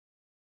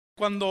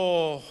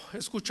Cuando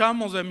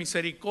escuchamos de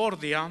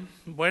misericordia,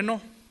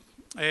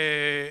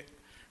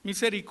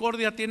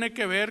 misericordia tiene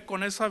que ver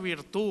con esa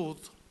virtud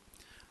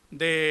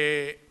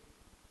de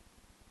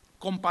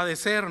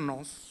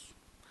compadecernos,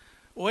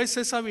 o es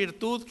esa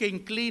virtud que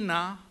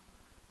inclina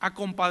a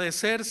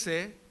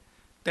compadecerse,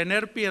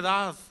 tener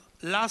piedad,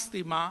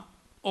 lástima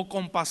o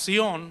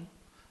compasión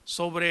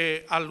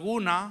sobre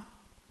alguna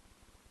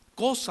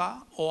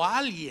cosa o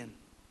alguien,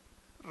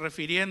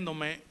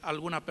 refiriéndome a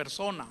alguna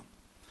persona.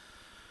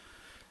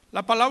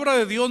 La palabra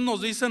de Dios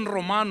nos dice en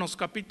Romanos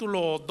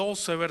capítulo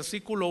 12,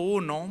 versículo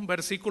 1, un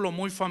versículo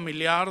muy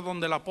familiar,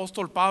 donde el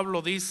apóstol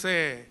Pablo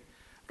dice,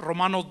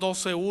 Romanos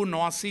 12,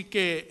 1, así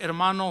que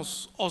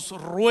hermanos, os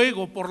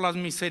ruego por las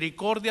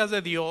misericordias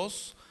de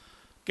Dios,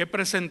 que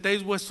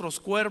presentéis vuestros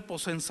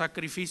cuerpos en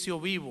sacrificio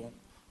vivo,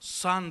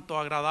 santo,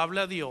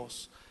 agradable a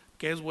Dios,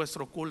 que es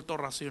vuestro culto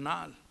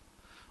racional.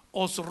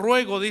 Os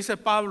ruego, dice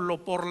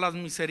Pablo, por las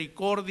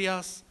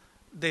misericordias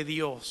de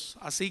Dios.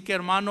 Así que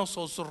hermanos,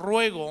 os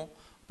ruego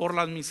por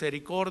las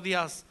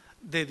misericordias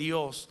de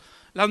Dios.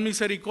 Las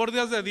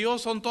misericordias de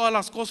Dios son todas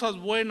las cosas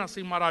buenas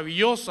y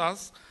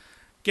maravillosas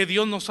que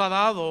Dios nos ha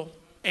dado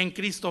en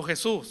Cristo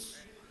Jesús.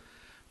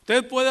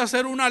 Usted puede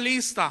hacer una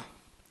lista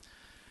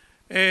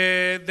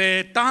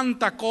de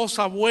tanta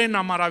cosa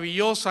buena,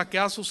 maravillosa que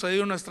ha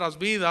sucedido en nuestras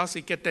vidas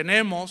y que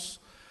tenemos,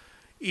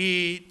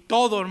 y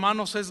todo,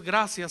 hermanos, es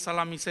gracias a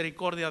la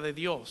misericordia de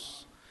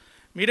Dios.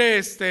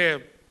 Mire,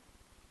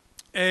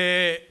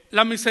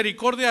 la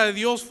misericordia de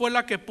Dios fue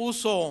la que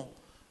puso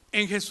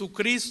en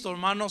Jesucristo,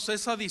 hermanos,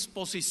 esa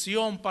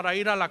disposición para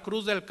ir a la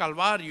cruz del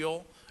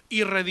Calvario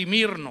y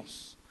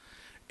redimirnos.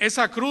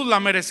 Esa cruz la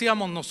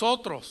merecíamos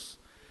nosotros,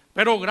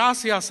 pero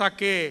gracias a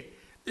que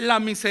la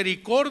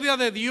misericordia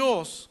de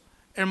Dios,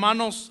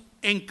 hermanos,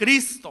 en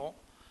Cristo,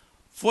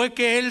 fue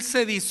que Él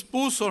se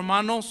dispuso,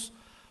 hermanos,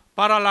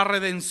 para la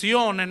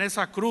redención en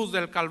esa cruz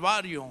del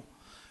Calvario.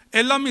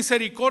 Es la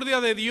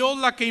misericordia de Dios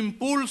la que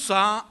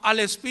impulsa al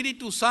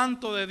Espíritu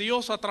Santo de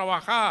Dios a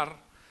trabajar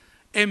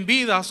en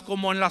vidas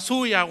como en la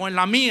suya o en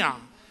la mía.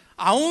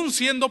 Aún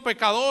siendo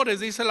pecadores,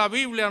 dice la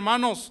Biblia,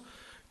 hermanos,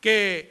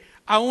 que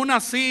aún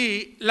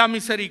así la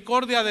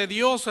misericordia de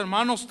Dios,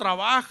 hermanos,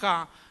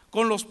 trabaja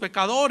con los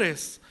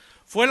pecadores.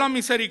 Fue la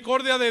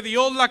misericordia de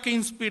Dios la que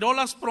inspiró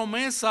las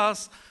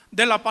promesas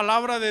de la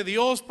palabra de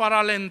Dios para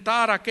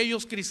alentar a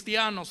aquellos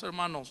cristianos,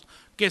 hermanos,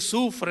 que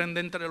sufren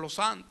de entre los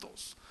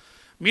santos.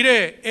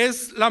 Mire,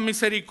 es la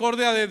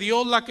misericordia de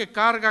Dios la que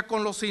carga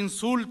con los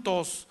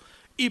insultos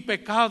y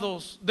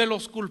pecados de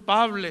los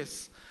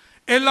culpables.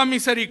 Es la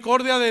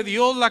misericordia de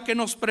Dios la que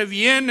nos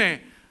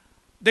previene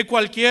de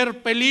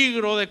cualquier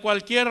peligro, de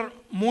cualquier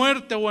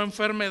muerte o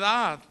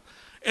enfermedad.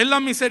 Es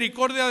la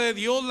misericordia de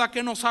Dios la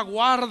que nos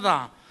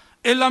aguarda.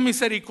 Es la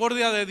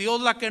misericordia de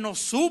Dios la que nos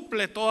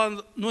suple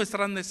todas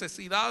nuestras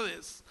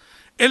necesidades.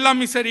 Es la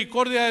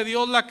misericordia de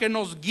Dios la que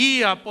nos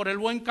guía por el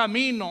buen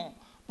camino,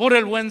 por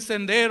el buen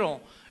sendero.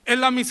 Es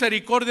la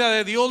misericordia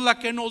de Dios la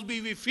que nos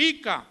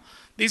vivifica.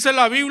 Dice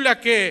la Biblia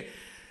que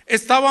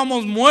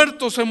estábamos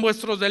muertos en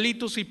vuestros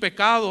delitos y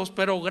pecados,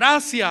 pero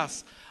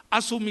gracias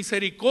a su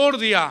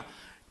misericordia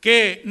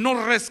que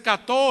nos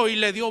rescató y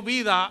le dio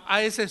vida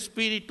a ese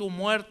espíritu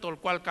muerto el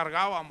cual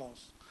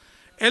cargábamos.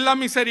 Es la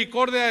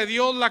misericordia de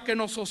Dios la que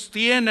nos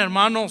sostiene,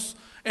 hermanos,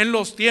 en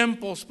los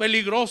tiempos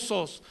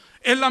peligrosos.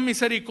 Es la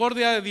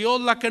misericordia de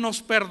Dios la que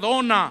nos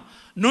perdona.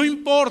 No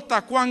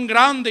importa cuán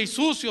grande y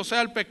sucio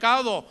sea el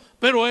pecado,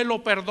 pero Él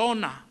lo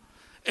perdona.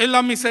 Es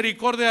la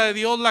misericordia de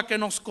Dios la que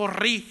nos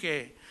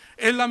corrige.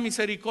 Es la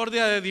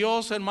misericordia de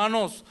Dios,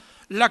 hermanos,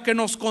 la que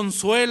nos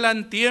consuela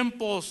en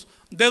tiempos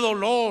de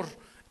dolor,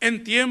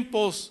 en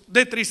tiempos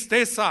de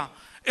tristeza.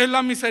 Es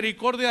la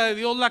misericordia de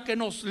Dios la que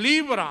nos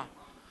libra.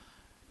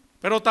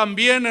 Pero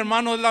también,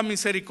 hermanos, es la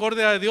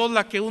misericordia de Dios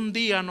la que un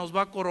día nos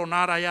va a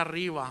coronar allá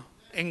arriba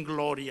en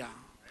gloria.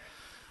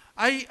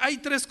 Hay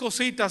tres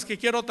cositas que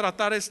quiero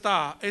tratar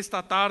esta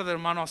tarde,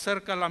 hermano,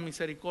 acerca de la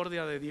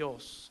misericordia de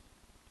Dios.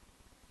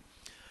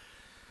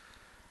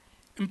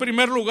 En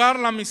primer lugar,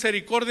 la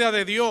misericordia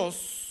de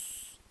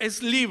Dios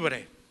es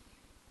libre,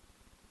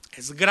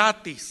 es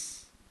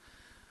gratis.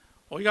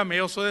 Óigame,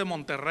 yo soy de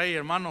Monterrey,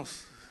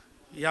 hermanos,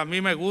 y a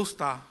mí me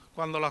gusta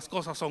cuando las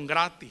cosas son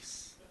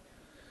gratis.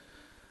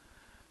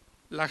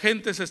 La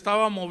gente se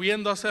estaba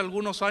moviendo hace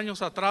algunos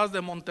años atrás de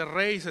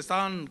Monterrey, se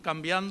estaban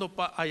cambiando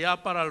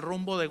allá para el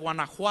rumbo de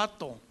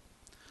Guanajuato.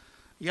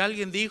 Y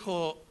alguien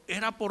dijo,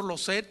 ¿era por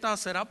los Zetas?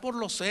 ¿Será por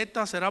los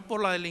Zetas? ¿Será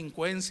por la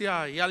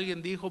delincuencia? Y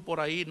alguien dijo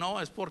por ahí,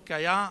 no, es porque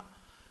allá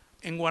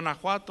en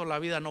Guanajuato la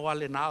vida no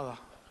vale nada.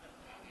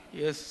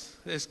 Y es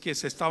que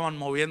se estaban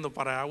moviendo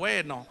para allá.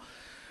 Bueno,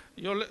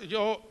 yo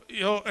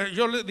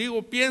le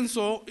digo,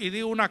 pienso y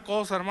digo una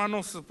cosa,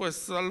 hermanos,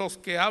 pues a los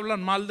que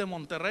hablan mal de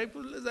Monterrey,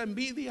 pues les da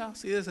envidia,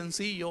 así de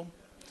sencillo.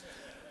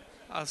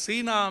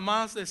 Así nada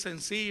más de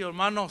sencillo,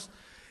 hermanos.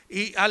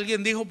 Y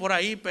alguien dijo por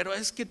ahí, pero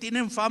es que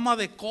tienen fama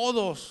de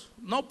codos.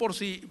 No,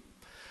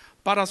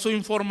 para su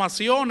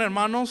información,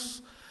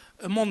 hermanos,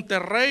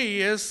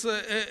 Monterrey es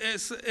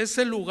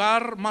el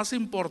lugar más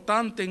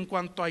importante en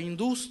cuanto a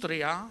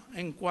industria,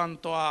 en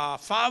cuanto a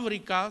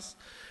fábricas,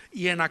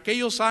 y en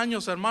aquellos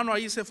años, hermano,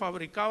 ahí se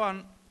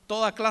fabricaban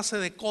toda clase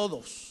de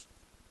codos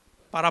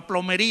para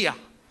plomería,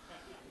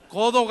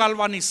 codo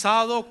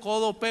galvanizado,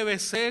 codo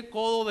PVC,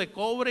 codo de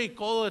cobre y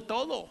codo de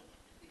todo,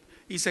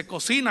 y se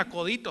cocina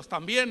coditos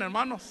también,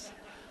 hermanos,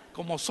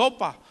 como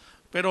sopa.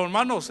 Pero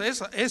hermanos,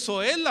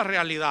 eso es la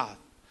realidad.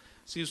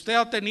 Si usted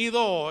ha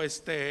tenido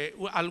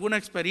alguna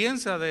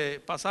experiencia de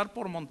pasar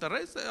por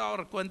Monterrey, se va a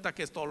dar cuenta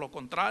que es todo lo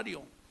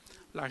contrario.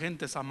 La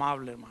gente es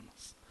amable,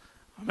 hermanos.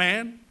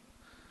 Amén.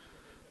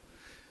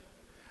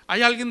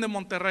 ¿Hay alguien de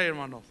Monterrey,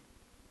 hermanos?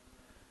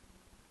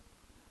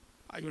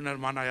 Hay una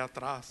hermana allá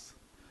atrás.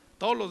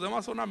 Todos los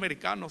demás son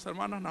americanos,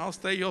 hermanas. No,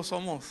 usted y yo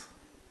somos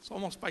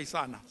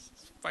paisanos.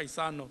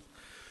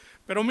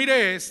 Pero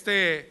mire,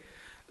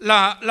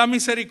 la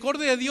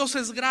misericordia de Dios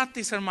es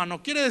gratis,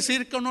 hermano. Quiere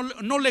decir que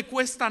no le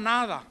cuesta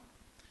nada.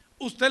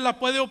 Usted la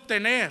puede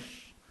obtener.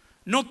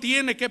 No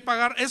tiene que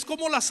pagar. Es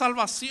como la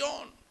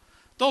salvación.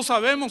 Todos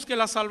sabemos que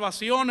la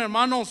salvación,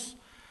 hermanos,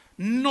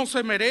 no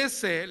se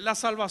merece. La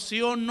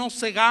salvación no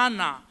se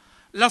gana.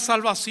 La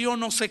salvación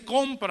no se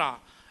compra.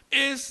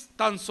 Es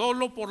tan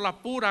solo por la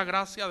pura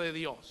gracia de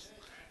Dios.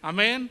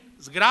 Amén.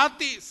 Es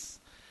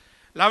gratis.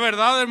 La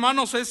verdad,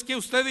 hermanos, es que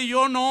usted y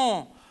yo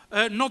no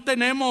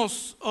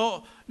tenemos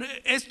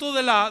esto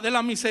de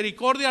la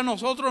misericordia a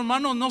nosotros,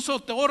 hermanos, no se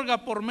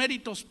otorga por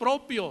méritos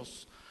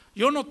propios.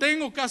 Yo no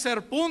tengo que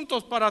hacer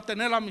puntos para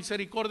tener la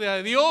misericordia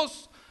de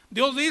Dios.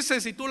 Dios dice,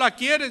 si tú la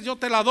quieres, yo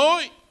te la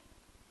doy.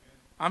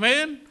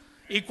 Amén.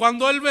 Y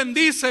cuando Él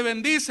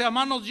bendice a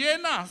manos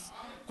llenas.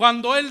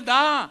 Cuando Él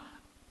da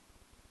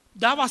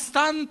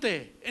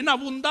bastante, en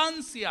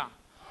abundancia.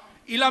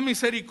 Y la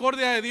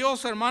misericordia de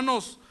Dios,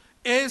 hermanos,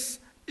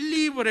 es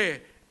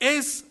libre,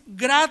 es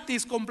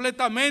gratis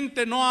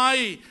completamente. No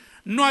hay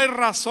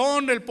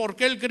razón el por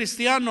qué el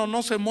cristiano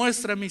no se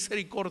muestre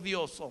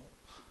misericordioso.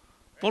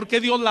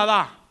 Porque Dios la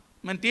da,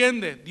 ¿me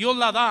entiende? Dios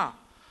la da,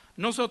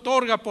 no se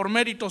otorga por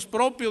méritos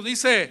propios.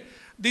 Dice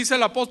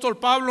el apóstol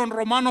Pablo en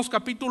Romanos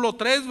capítulo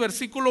 3,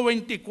 versículo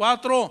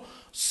 24,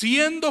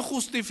 siendo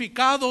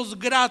justificados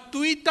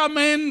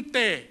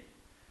gratuitamente,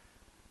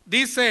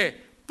 dice,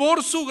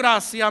 por su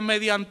gracia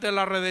mediante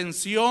la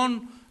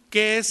redención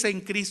que es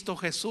en Cristo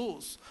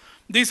Jesús.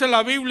 Dice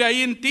la Biblia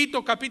ahí en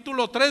Tito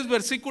capítulo 3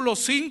 versículo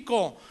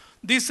 5,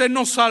 dice,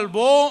 nos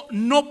salvó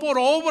no por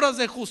obras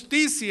de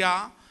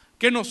justicia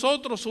que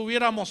nosotros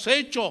hubiéramos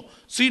hecho,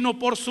 sino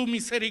por su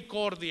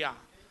misericordia.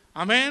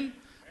 Amén.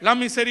 La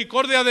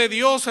misericordia de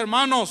Dios,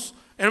 hermanos,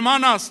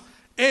 hermanas,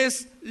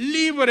 es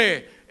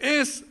libre,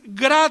 es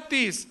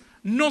gratis,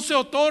 no se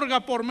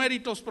otorga por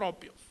méritos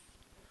propios.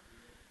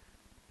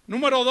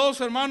 Número 2,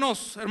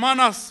 hermanos,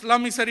 hermanas, la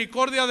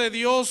misericordia de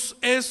Dios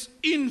es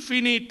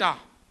infinita.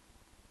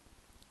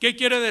 ¿Qué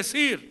quiere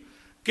decir?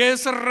 Que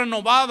es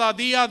renovada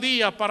día a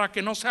día para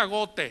que no se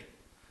agote.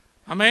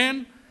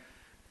 Amén.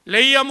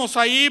 Leíamos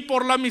ahí,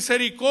 por la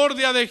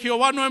misericordia de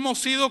Jehová no hemos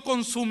sido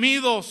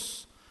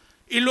consumidos.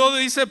 Y luego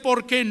dice,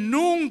 porque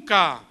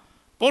nunca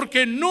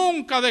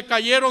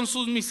decayeron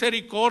sus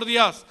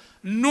misericordias.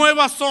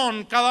 Nuevas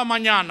son cada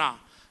mañana.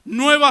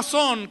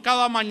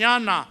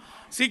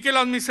 Así que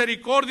la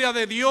misericordia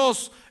de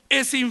Dios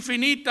es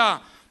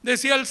infinita.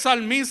 Decía el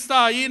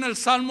salmista ahí en el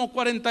Salmo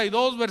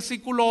 42,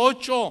 versículo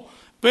 8,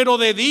 pero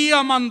de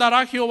día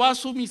mandará Jehová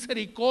su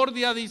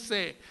misericordia,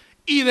 dice,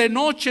 y de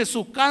noche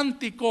su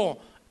cántico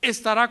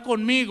estará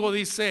conmigo,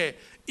 dice,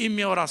 y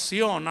mi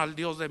oración al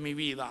Dios de mi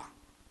vida.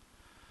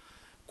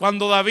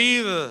 Cuando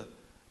David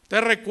te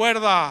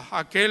recuerda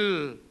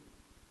aquel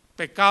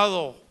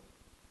pecado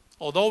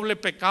o doble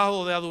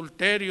pecado de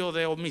adulterio,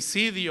 de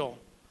homicidio,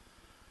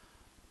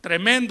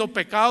 tremendo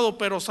pecado,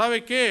 pero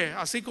 ¿sabe qué?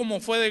 Así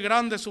como fue de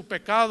grande su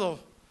pecado,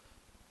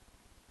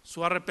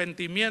 su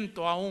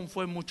arrepentimiento aún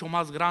fue mucho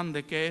más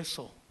grande que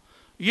eso.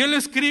 Y él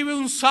escribe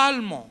un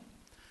salmo,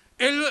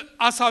 él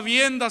a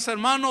sabiendas,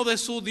 hermano, de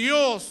su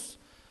Dios,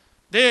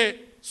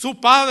 de su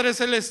Padre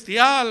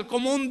Celestial,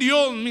 como un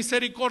Dios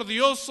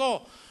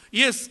misericordioso,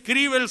 y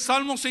escribe el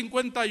Salmo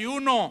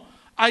 51,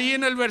 ahí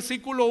en el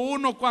versículo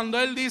 1, cuando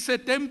él dice,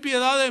 ten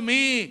piedad de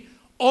mí,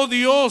 oh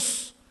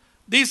Dios,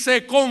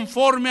 dice,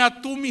 conforme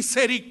a tu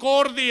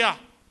misericordia,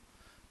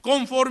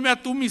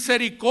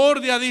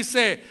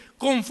 dice,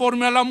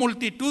 conforme a la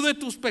multitud de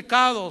tus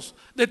pecados,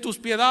 de tus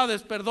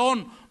piedades,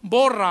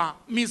 borra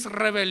mis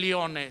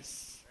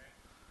rebeliones.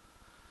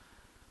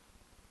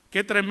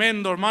 Qué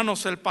tremendo,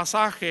 hermanos, el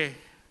pasaje,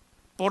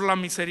 por la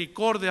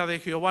misericordia de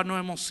Jehová no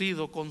hemos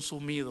sido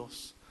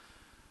consumidos.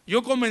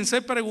 Yo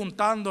comencé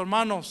preguntando,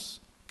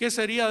 hermanos, ¿qué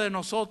sería de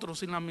nosotros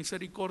sin la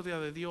misericordia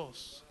de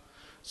Dios?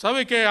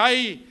 ¿Sabe que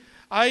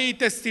hay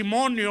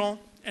testimonio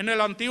en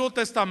el Antiguo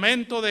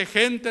Testamento de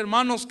gente,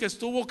 hermanos, que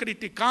estuvo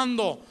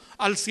criticando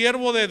al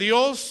siervo de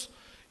Dios,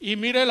 y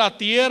mire, la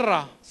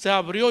tierra se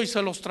abrió y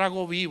se los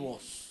tragó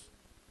vivos?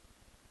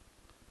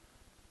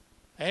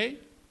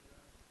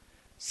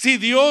 Si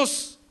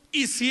Dios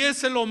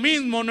hiciese lo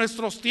mismo en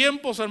nuestros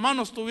tiempos,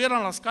 hermanos,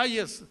 tuvieran las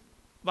calles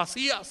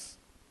vacías.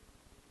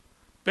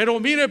 Pero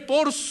mire,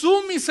 por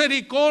su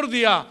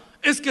misericordia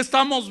es que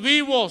estamos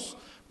vivos.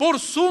 Por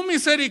su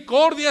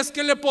misericordia es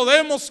que le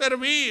podemos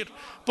servir.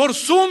 Por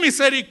su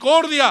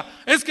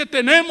misericordia es que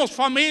tenemos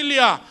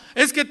familia.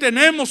 Es que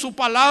tenemos su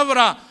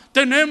palabra.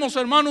 Tenemos,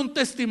 hermano, un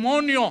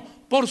testimonio.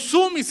 Por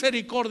su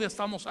misericordia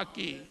estamos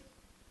aquí.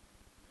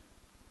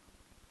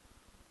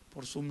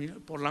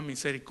 Por la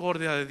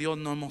misericordia de Dios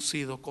no hemos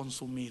sido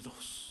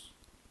consumidos.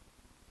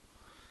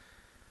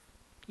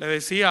 Le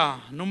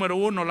decía, número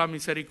uno, la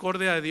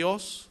misericordia de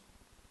Dios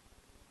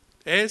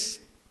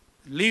es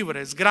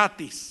libre, es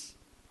gratis.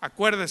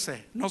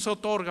 Acuérdese, no se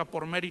otorga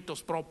por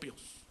méritos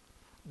propios.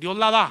 Dios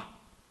la da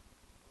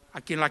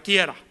a quien la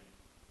quiera.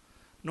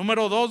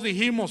 Número dos,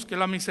 dijimos que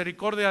la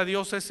misericordia de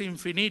Dios es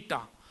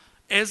infinita,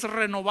 es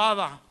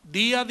renovada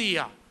día a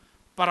día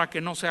para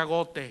que no se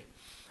agote.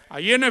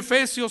 Ahí en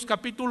Efesios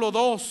capítulo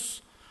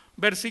 2,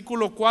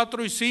 versículo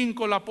 4 y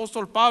 5, el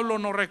apóstol Pablo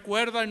nos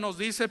recuerda y nos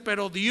dice: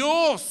 pero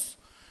Dios,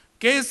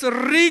 que es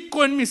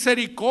rico en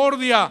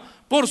misericordia,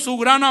 por su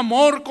gran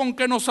amor con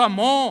que nos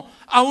amó,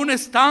 aun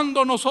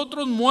estando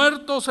nosotros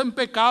muertos en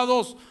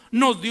pecados,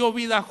 nos dio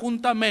vida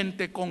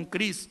juntamente con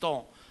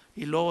Cristo.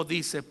 Y luego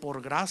dice: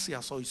 por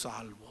gracia sois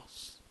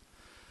salvos.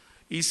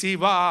 Y si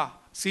va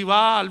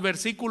al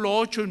versículo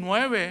 8 y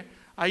 9,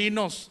 ahí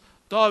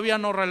todavía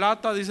nos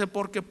relata, dice: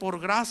 porque por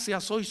gracia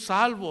sois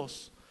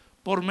salvos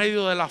por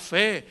medio de la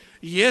fe.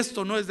 Y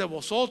esto no es de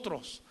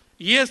vosotros,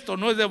 y esto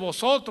no es de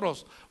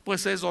vosotros,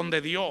 pues es don de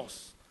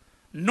Dios.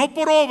 No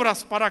por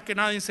obras para que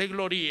nadie se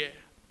gloríe.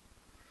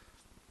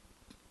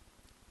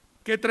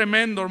 Qué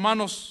tremendo,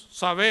 hermanos,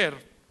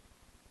 saber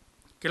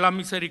que la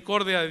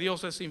misericordia de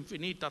Dios es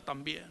infinita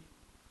también.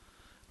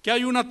 Que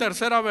hay una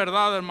tercera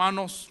verdad,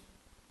 hermanos: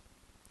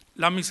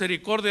 la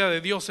misericordia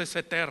de Dios es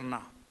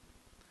eterna.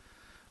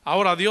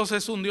 Ahora, ¿Dios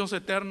es un Dios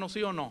eterno,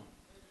 sí o no?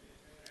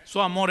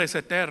 Su amor es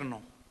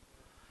eterno.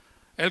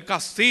 El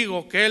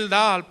castigo que Él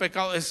da al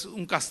pecado es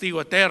un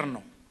castigo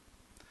eterno.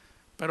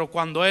 Pero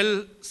cuando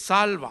Él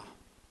salva,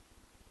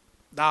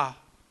 da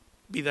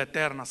vida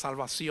eterna,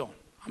 salvación.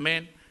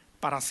 Amén.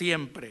 Para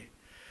siempre.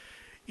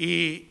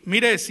 Y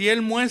mire, si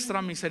Él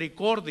muestra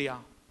misericordia,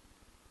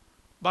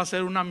 va a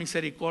ser una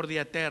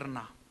misericordia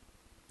eterna.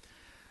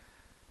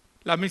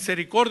 La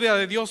misericordia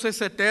de Dios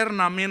es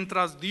eterna.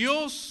 Mientras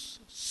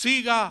Dios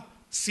siga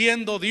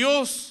siendo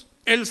Dios,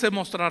 Él se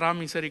mostrará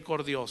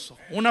misericordioso.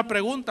 Una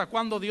pregunta: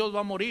 ¿cuándo Dios va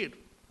a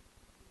morir?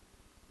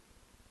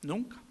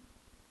 Nunca.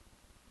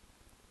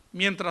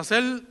 Mientras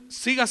Él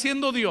siga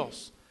siendo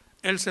Dios,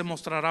 Él se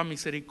mostrará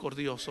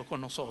misericordioso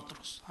con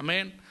nosotros.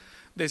 Amén.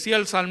 Decía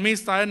el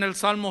salmista en el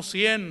Salmo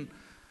 100,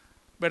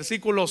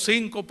 versículo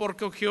 5: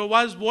 porque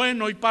Jehová es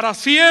bueno y para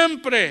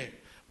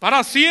siempre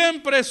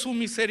es su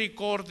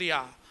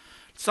misericordia.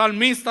 El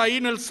salmista ahí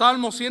en el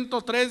Salmo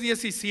 103,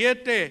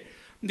 17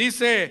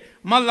 dice: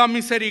 mas la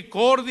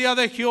misericordia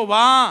de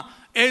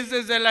Jehová es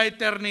desde la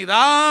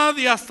eternidad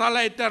y hasta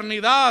la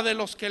eternidad de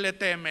los que le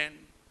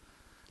temen.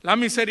 La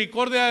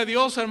misericordia de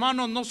Dios,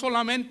 hermanos, no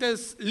solamente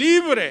es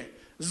libre,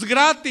 es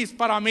gratis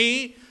para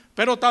mí,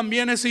 pero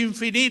también es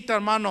infinita,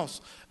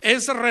 hermanos.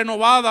 Es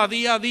renovada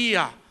día a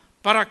día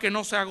para que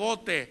no se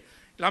agote.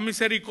 La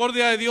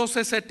misericordia de Dios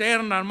es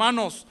eterna,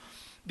 hermanos.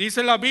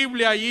 Dice la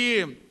Biblia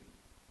allí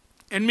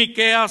en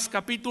Miqueas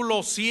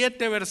capítulo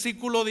 7,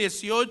 versículo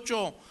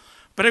 18.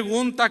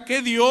 Pregunta: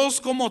 ¿qué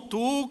Dios como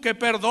tú, que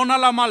perdona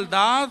la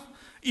maldad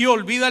y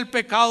olvida el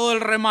pecado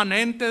del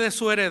remanente de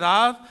su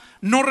heredad,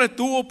 no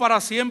retuvo para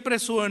siempre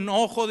su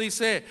enojo?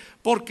 Dice: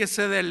 porque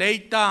se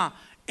deleita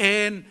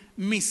en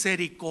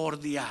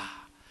misericordia.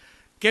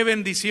 Qué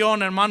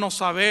bendición, hermanos,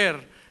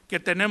 saber que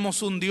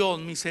tenemos un Dios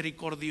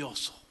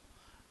misericordioso.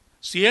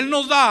 Si Él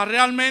nos da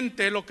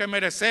realmente lo que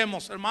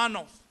merecemos,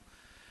 hermanos,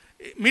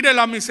 mire,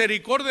 la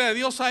misericordia de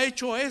Dios ha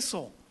hecho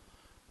eso,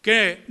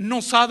 que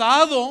nos ha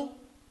dado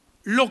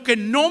lo que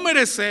no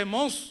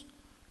merecemos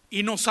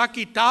y nos ha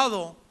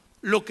quitado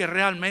lo que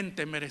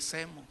realmente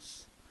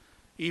merecemos.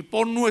 Y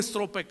por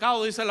nuestro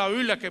pecado, dice la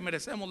Biblia, que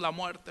merecemos la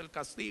muerte, el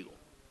castigo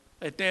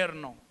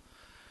eterno.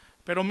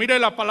 Pero mire,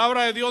 la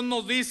palabra de Dios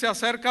nos dice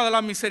acerca de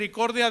la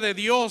misericordia de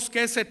Dios,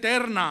 que es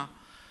eterna.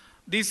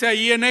 Dice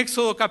ahí en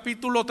Éxodo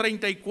capítulo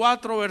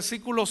 34,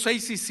 versículos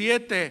 6 y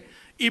 7: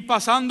 y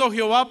pasando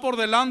Jehová por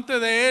delante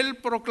de él,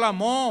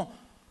 proclamó: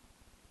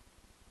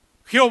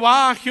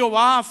 Jehová,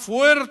 Jehová,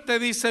 fuerte,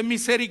 dice,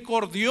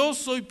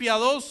 misericordioso y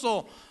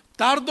piadoso,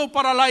 tardo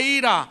para la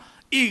ira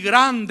y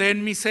grande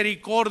en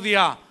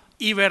misericordia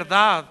y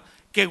verdad,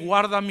 que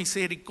guarda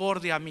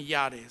misericordia a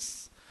millares.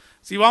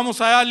 Si vamos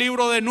allá al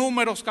libro de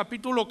Números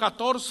capítulo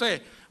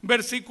 14,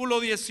 versículo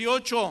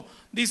 18,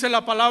 dice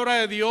la palabra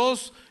de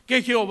Dios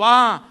que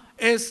Jehová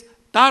es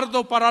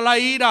tardo para la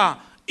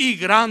ira y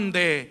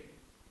grande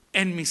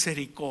en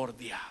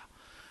misericordia.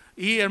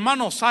 Y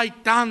hermanos, hay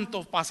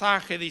tantos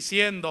pasajes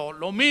diciendo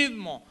lo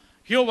mismo: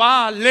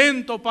 Jehová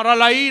lento para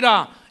la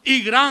ira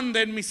y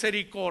grande en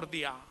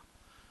misericordia.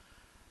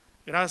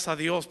 Gracias a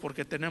Dios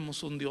porque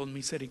tenemos un Dios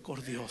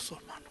misericordioso,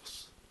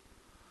 hermanos.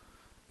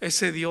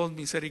 Ese Dios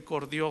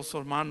misericordioso,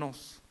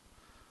 hermanos,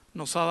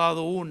 nos ha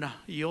dado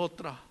una y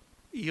otra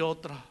y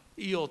otra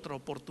y otra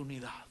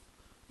oportunidad.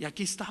 Y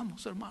aquí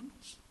estamos,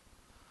 hermanos.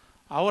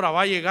 Ahora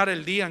va a llegar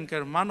el día en que,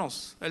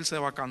 hermanos, Él se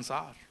va a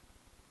cansar.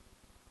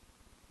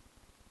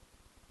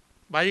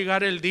 Va a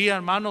llegar el día,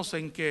 hermanos,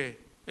 en que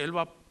Él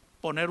va a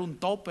poner un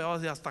tope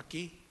hasta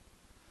aquí.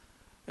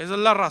 Esa es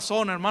la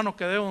razón, hermanos,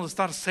 que debemos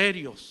estar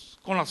serios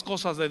con las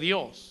cosas de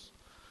Dios.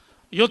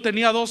 Yo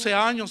tenía 12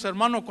 años,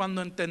 hermano,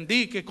 cuando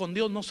entendí que con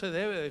Dios no se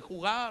debe de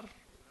jugar.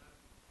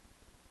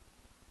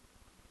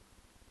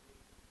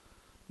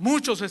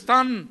 Muchos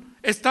están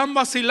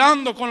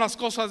vacilando con las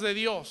cosas de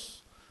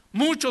Dios.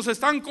 Muchos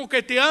están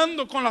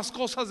coqueteando con las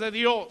cosas de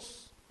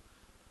Dios.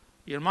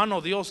 Y hermano,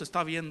 Dios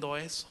está viendo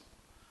eso.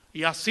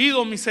 Y ha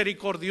sido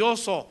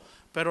misericordioso,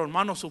 pero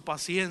hermano, su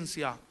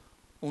paciencia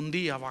un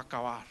día va a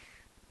acabar.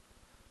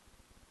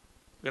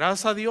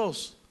 Gracias a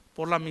Dios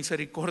por la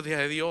misericordia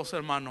de Dios,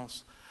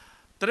 hermanos.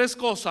 3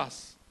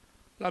 cosas.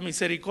 La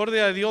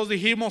misericordia de Dios,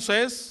 dijimos,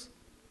 es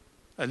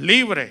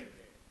libre,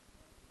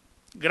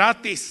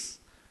 gratis.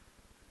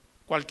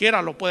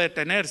 Cualquiera lo puede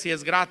tener si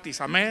es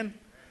gratis, amén.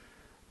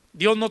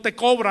 Dios no te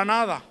cobra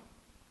nada.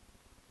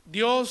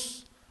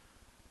 Dios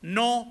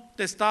no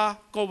te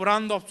está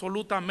cobrando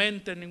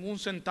absolutamente ningún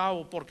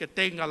centavo porque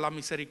tengas la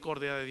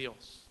misericordia de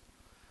Dios.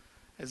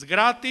 Es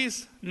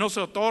gratis, no se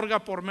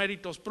otorga por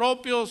méritos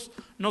propios,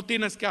 no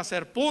tienes que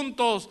hacer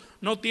puntos,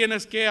 no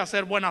tienes que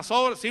hacer buenas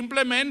obras.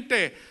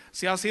 Simplemente,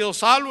 si has sido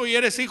salvo y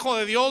eres hijo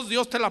de Dios,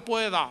 Dios te la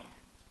puede dar.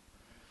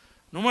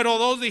 Número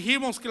 2,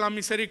 dijimos que la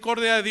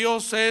misericordia de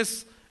Dios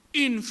es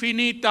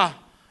infinita,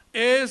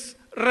 es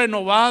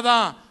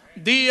renovada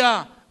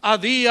día a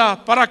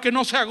día para que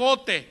no se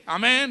agote,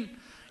 amén.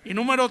 Y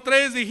número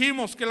 3,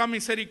 dijimos que la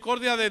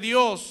misericordia de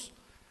Dios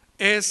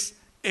es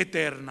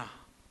eterna.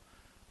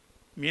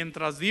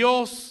 Mientras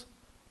Dios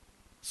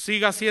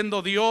siga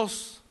siendo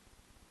Dios,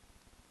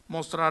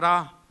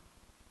 mostrará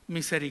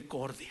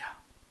misericordia.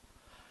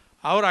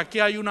 Ahora aquí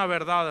hay una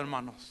verdad,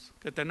 hermanos,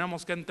 que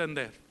tenemos que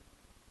entender.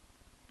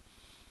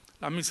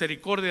 La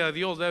misericordia de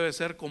Dios debe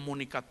ser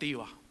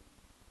comunicativa.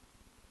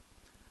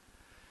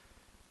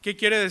 ¿Qué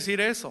quiere decir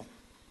eso?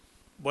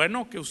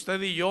 Bueno, que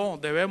usted y yo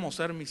debemos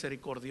ser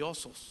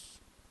misericordiosos.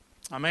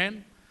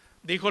 Amén.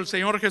 Dijo el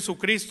Señor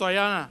Jesucristo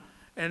allá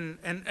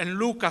en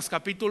Lucas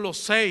capítulo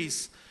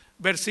 6,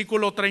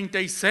 versículo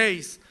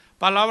 36.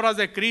 Palabras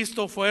de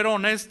Cristo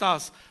fueron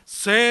estas: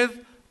 sed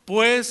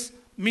pues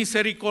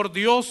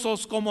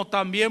misericordiosos como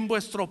también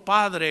vuestro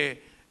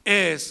Padre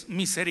es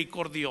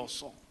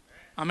misericordioso.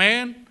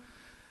 Amén.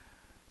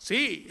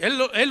 Sí, Él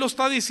lo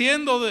está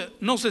diciendo,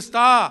 nos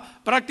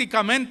está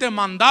prácticamente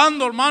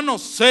mandando,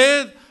 hermanos,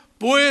 sed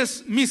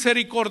pues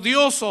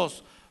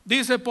misericordiosos.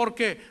 Dice,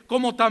 porque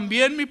como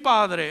también mi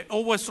Padre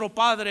o vuestro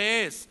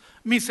Padre es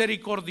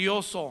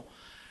misericordioso.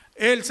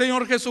 El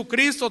Señor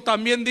Jesucristo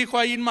también dijo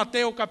ahí en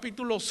Mateo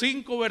capítulo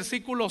 5,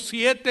 versículo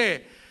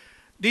 7,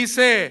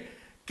 dice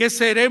que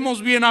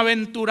seremos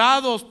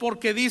bienaventurados,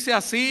 porque dice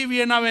así: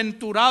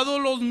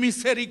 bienaventurados los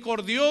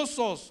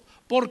misericordiosos.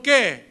 ¿Por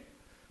qué?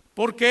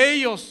 Porque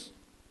ellos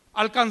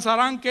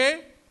alcanzarán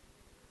 ¿qué?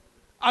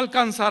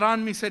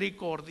 Alcanzarán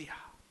misericordia.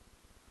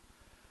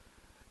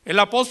 El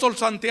apóstol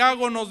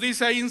Santiago nos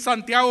dice ahí en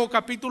Santiago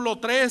capítulo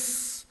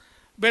 3,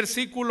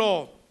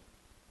 versículo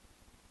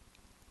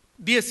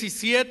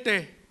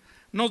 17,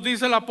 nos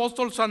dice el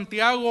apóstol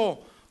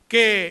Santiago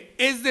que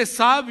es de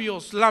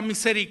sabios la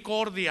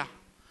misericordia.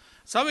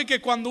 ¿Sabe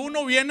que cuando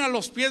uno viene a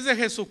los pies de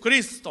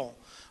Jesucristo,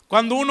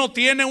 cuando uno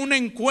tiene un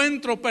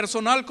encuentro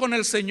personal con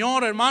el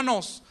Señor,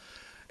 hermanos,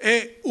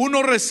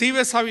 uno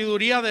recibe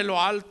sabiduría de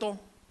lo alto?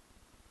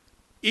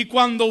 Y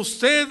cuando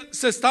usted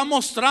se está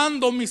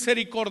mostrando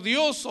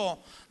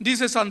misericordioso,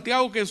 dice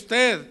Santiago que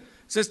usted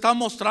se está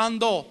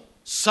mostrando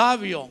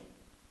sabio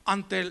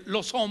ante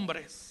los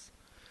hombres.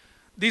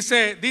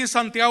 Dice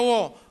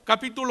Santiago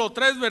capítulo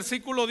 3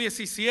 versículo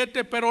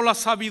 17, pero la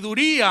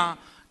sabiduría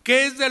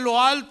que es de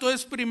lo alto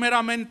es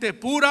primeramente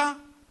pura,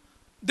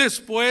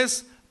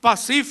 después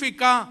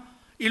pacífica,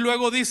 y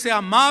luego dice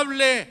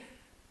amable,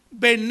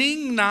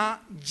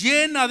 benigna,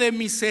 llena de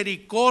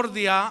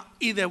misericordia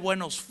y de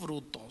buenos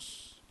frutos.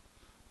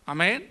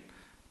 Amén.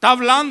 Está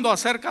hablando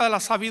acerca de la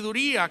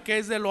sabiduría que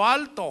es de lo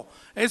alto.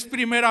 Es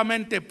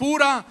primeramente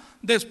pura,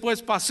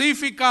 después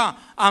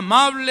pacífica,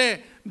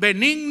 amable,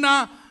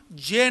 benigna,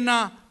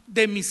 llena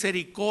de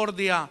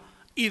misericordia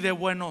y de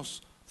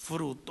buenos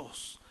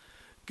frutos.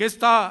 ¿Qué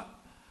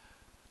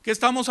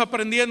estamos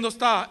aprendiendo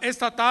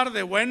esta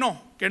tarde?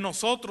 Bueno, que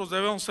nosotros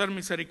debemos ser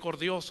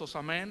misericordiosos.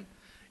 Amén.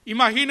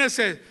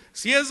 Imagínense,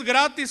 si es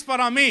gratis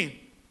para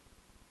mí,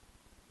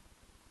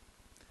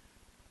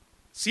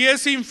 si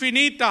es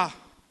infinita,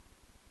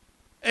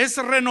 es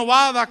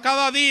renovada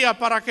cada día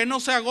para que no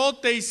se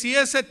agote, y si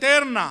es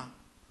eterna,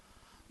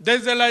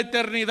 desde la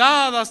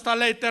eternidad hasta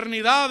la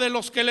eternidad de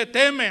los que le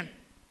temen.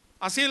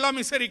 Así es la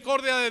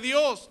misericordia de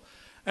Dios.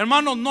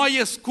 Hermanos, no hay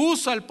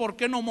excusa el por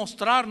qué no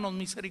mostrarnos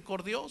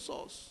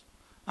misericordiosos.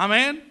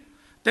 Amén.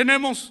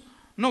 Tenemos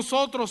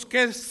nosotros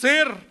que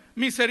ser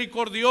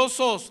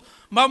misericordiosos.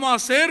 Vamos a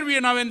ser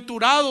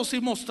bienaventurados si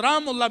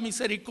mostramos la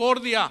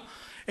misericordia.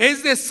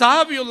 Es de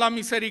sabios la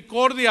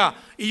misericordia,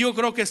 y yo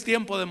creo que es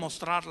tiempo de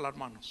mostrarla,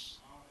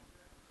 hermanos.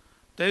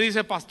 Usted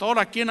dice, pastor,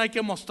 ¿a quién hay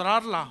que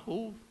mostrarla?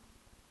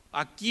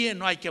 ¿A quién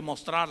no hay que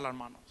mostrarla,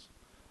 hermanos?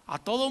 A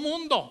todo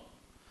mundo.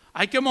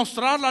 Hay que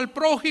mostrarla al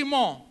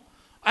prójimo.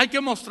 Hay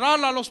que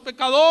mostrarla a los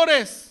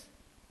pecadores,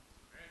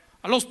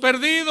 a los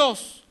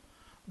perdidos.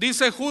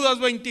 Dice Judas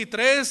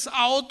 23,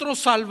 a otros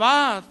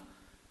salvad.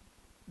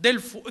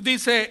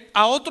 Dice,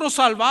 a otros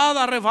salvad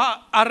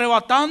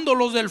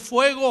arrebatándolos del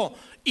fuego,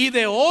 y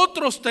de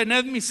otros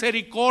tened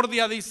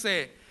misericordia,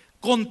 dice,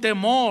 con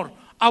temor,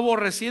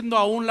 aborreciendo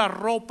aún la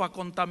ropa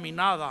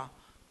contaminada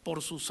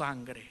por su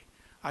sangre.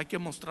 Hay que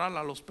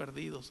mostrarla a los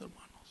perdidos,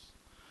 hermanos.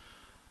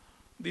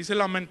 Dice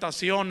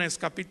Lamentaciones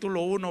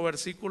capítulo 1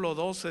 versículo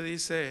 12,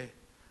 dice,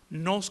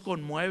 ¿nos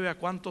conmueve a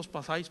cuántos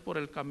pasáis por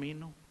el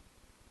camino?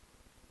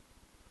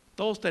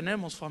 Todos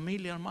tenemos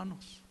familia,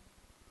 hermanos.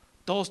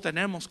 Todos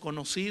tenemos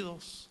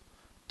conocidos.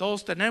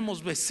 Todos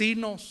tenemos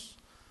vecinos.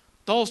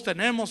 Todos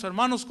tenemos,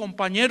 hermanos,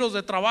 compañeros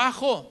de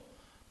trabajo.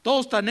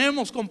 Todos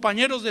tenemos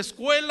compañeros de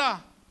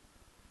escuela.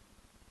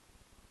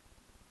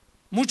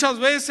 Muchas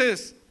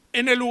veces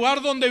en el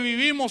lugar donde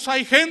vivimos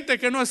hay gente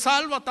que no es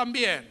salva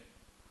también.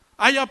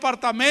 Hay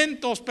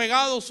apartamentos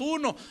pegados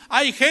uno,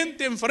 hay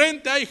gente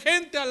enfrente, hay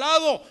gente al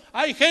lado,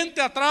 hay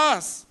gente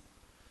atrás.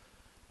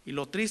 Y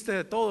lo triste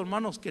de todo,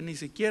 hermanos, que ni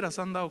siquiera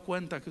se han dado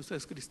cuenta que usted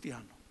es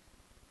cristiano.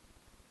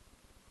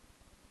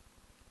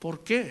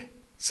 ¿Por qué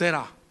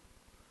será?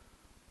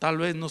 Tal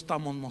vez no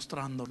estamos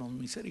mostrándonos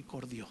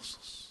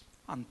misericordiosos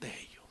ante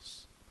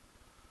ellos.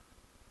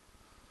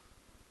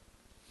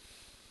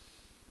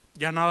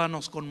 Ya nada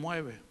nos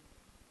conmueve.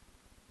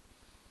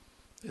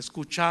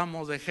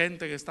 Escuchamos de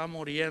gente que está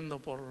muriendo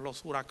por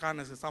los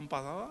huracanes que están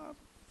pasando,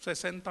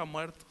 60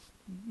 muertos.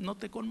 No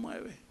te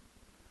conmueve.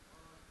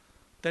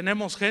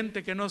 Tenemos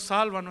gente que no es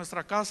salva en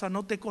nuestra casa,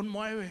 no te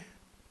conmueve.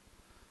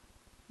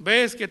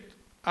 Ves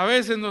que a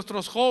veces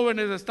nuestros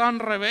jóvenes están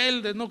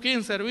rebeldes, no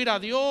quieren servir a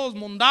Dios,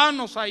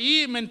 mundanos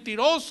ahí,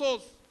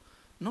 mentirosos.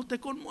 No te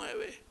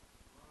conmueve.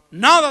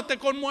 Nada te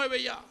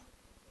conmueve ya.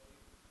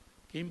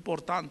 Qué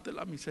importante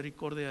la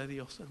misericordia de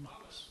Dios,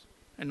 hermanos,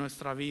 en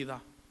nuestra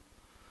vida.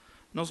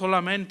 No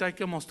solamente hay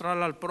que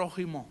mostrarla al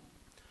prójimo,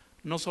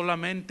 no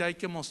solamente hay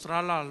que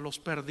mostrarla a los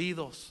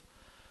perdidos,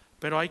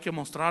 pero hay que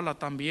mostrarla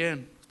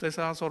también. Usted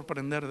se va a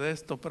sorprender de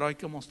esto, pero hay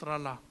que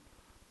mostrarla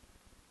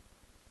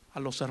a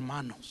los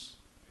hermanos.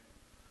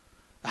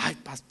 Ay,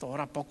 pastor,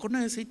 ¿a poco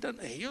necesitan?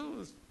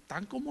 Ellos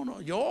están como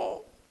no.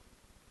 Yo,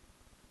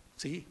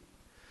 sí.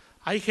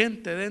 Hay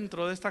gente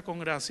dentro de esta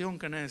congregación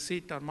que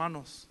necesita,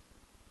 hermanos,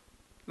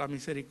 la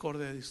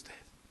misericordia de usted.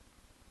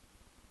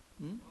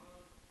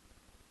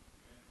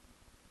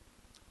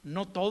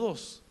 No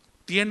todos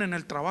tienen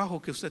el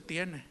trabajo que usted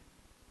tiene.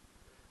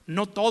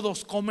 No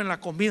todos comen la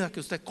comida que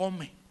usted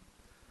come.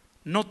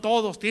 No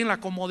todos tienen la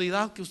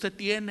comodidad que usted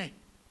tiene.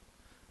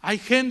 Hay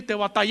gente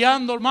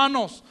batallando,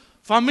 hermanos.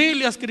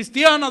 Familias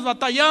cristianas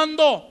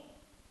batallando.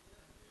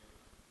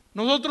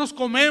 Nosotros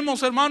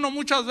comemos, hermano,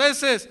 muchas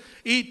veces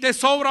y te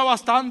sobra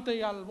bastante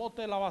y al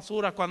bote de la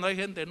basura cuando hay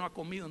gente que no ha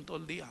comido en todo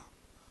el día.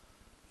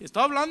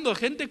 Estoy hablando de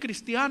gente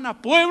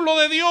cristiana, pueblo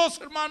de Dios,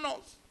 hermanos,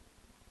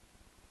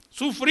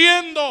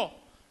 sufriendo,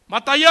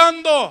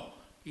 batallando.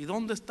 ¿Y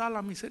dónde está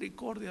la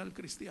misericordia del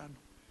cristiano?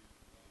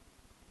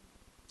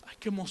 Hay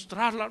que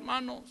mostrarla,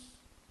 hermanos.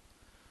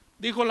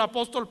 Dijo el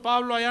apóstol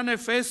Pablo allá en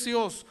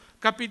Efesios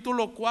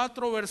capítulo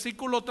 4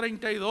 versículo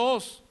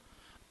 32.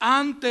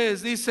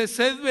 Antes dice,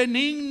 sed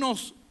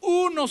benignos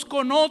unos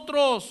con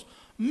otros,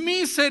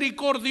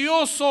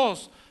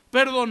 misericordiosos,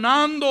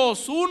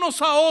 perdonándoos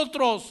unos a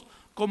otros,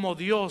 como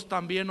Dios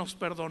también os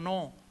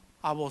perdonó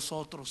a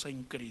vosotros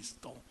en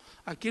Cristo.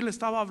 Aquí le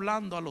estaba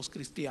hablando a los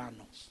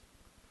cristianos.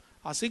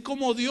 Así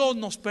como Dios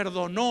nos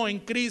perdonó en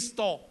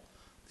Cristo,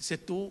 dice,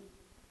 tú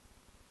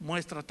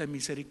muéstrate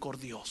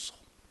misericordioso.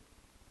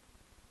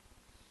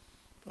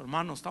 Pero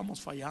hermano,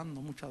 estamos fallando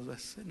muchas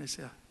veces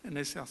en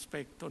ese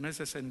aspecto, en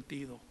ese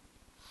sentido.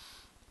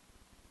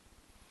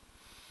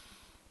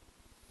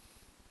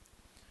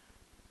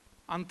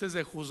 Antes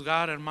de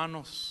juzgar,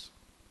 hermanos,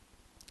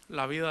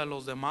 la vida de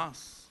los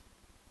demás,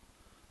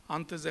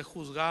 antes de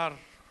juzgar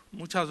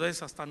muchas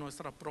veces hasta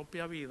nuestra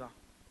propia vida,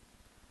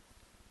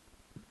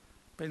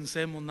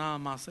 pensemos nada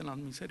más en las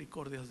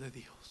misericordias de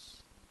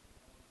Dios.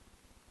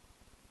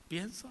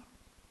 Piensa,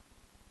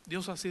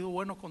 Dios ha sido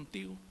bueno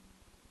contigo.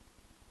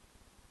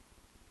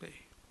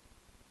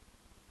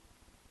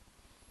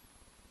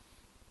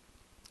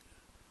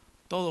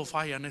 Todo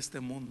falla en este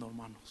mundo,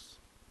 hermanos.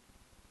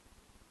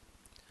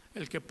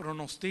 El que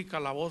pronostica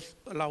la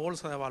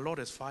bolsa de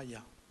valores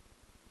falla.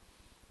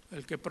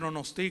 El que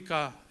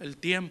pronostica el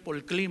tiempo,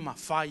 el clima,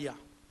 falla.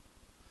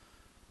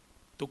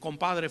 Tu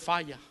compadre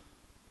falla.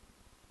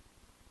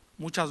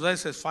 Muchas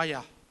veces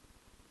falla.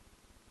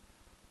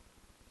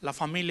 La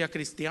familia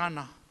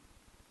cristiana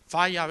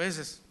falla a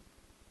veces.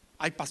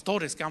 Hay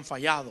pastores que han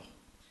fallado.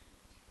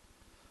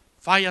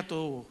 Falla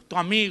tu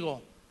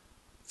amigo.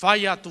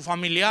 falla tu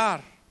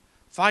familiar,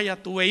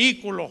 falla tu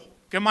vehículo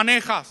que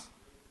manejas.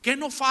 ¿Qué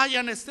no falla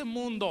en este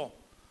mundo?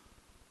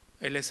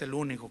 Él es el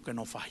único que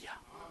no falla.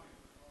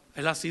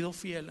 Él ha sido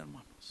fiel,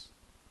 hermanos.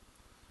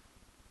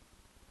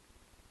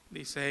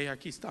 Dice,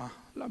 aquí está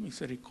la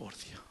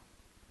misericordia.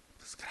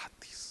 Es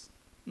gratis,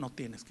 no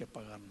tienes que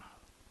pagar nada.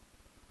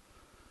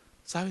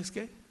 ¿Sabes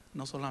qué?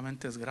 No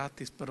solamente es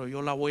gratis, pero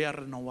yo la voy a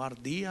renovar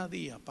día a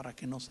día para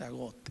que no se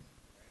agote.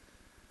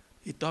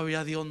 Y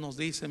todavía Dios nos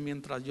dice,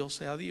 mientras yo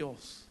sea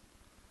Dios,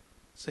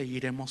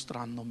 seguiré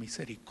mostrando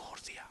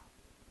misericordia.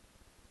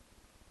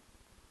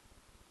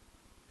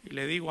 Y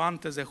le digo,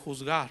 antes de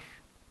juzgar,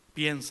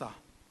 piensa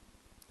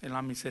en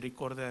la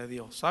misericordia de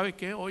Dios. ¿Sabe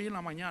qué? Hoy en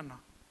la mañana,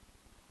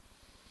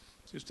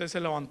 si usted se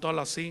levantó a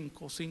las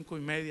 5,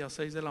 5:30,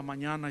 6 de la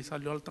mañana y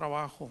salió al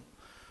trabajo,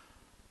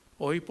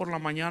 hoy por la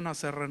mañana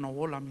se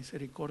renovó la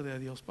misericordia de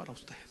Dios para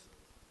usted.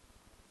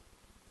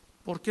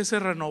 ¿Por qué se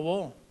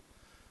renovó?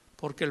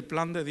 Porque el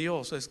plan de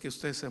Dios es que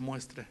usted se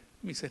muestre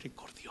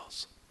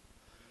misericordioso.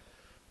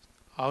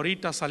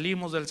 Ahorita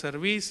salimos del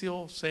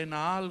servicio,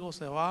 cena algo,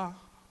 se va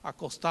a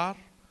acostar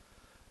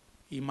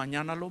y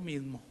mañana lo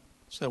mismo.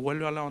 Se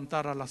vuelve a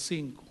levantar a las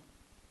 5,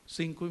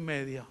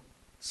 5:30,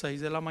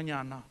 6 de la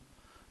mañana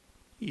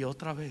y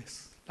otra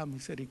vez la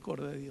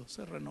misericordia de Dios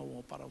se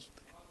renovó para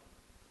usted.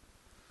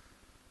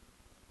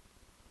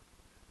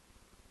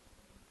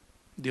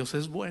 Dios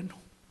es bueno,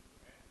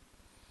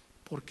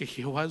 porque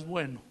Jehová es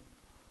bueno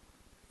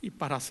y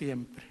para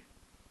siempre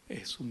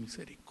es su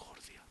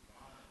misericordia.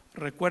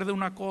 Recuerde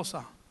una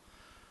cosa,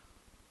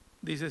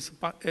 dice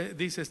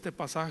este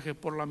pasaje,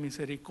 por la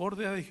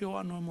misericordia de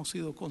Jehová no hemos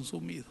sido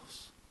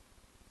consumidos.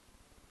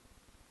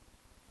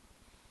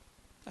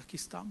 Aquí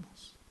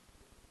estamos,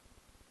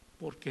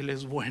 porque Él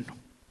es bueno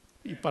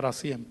y para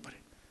siempre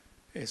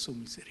es su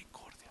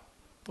misericordia.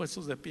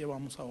 Puestos de pie,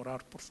 vamos a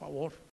orar, por favor.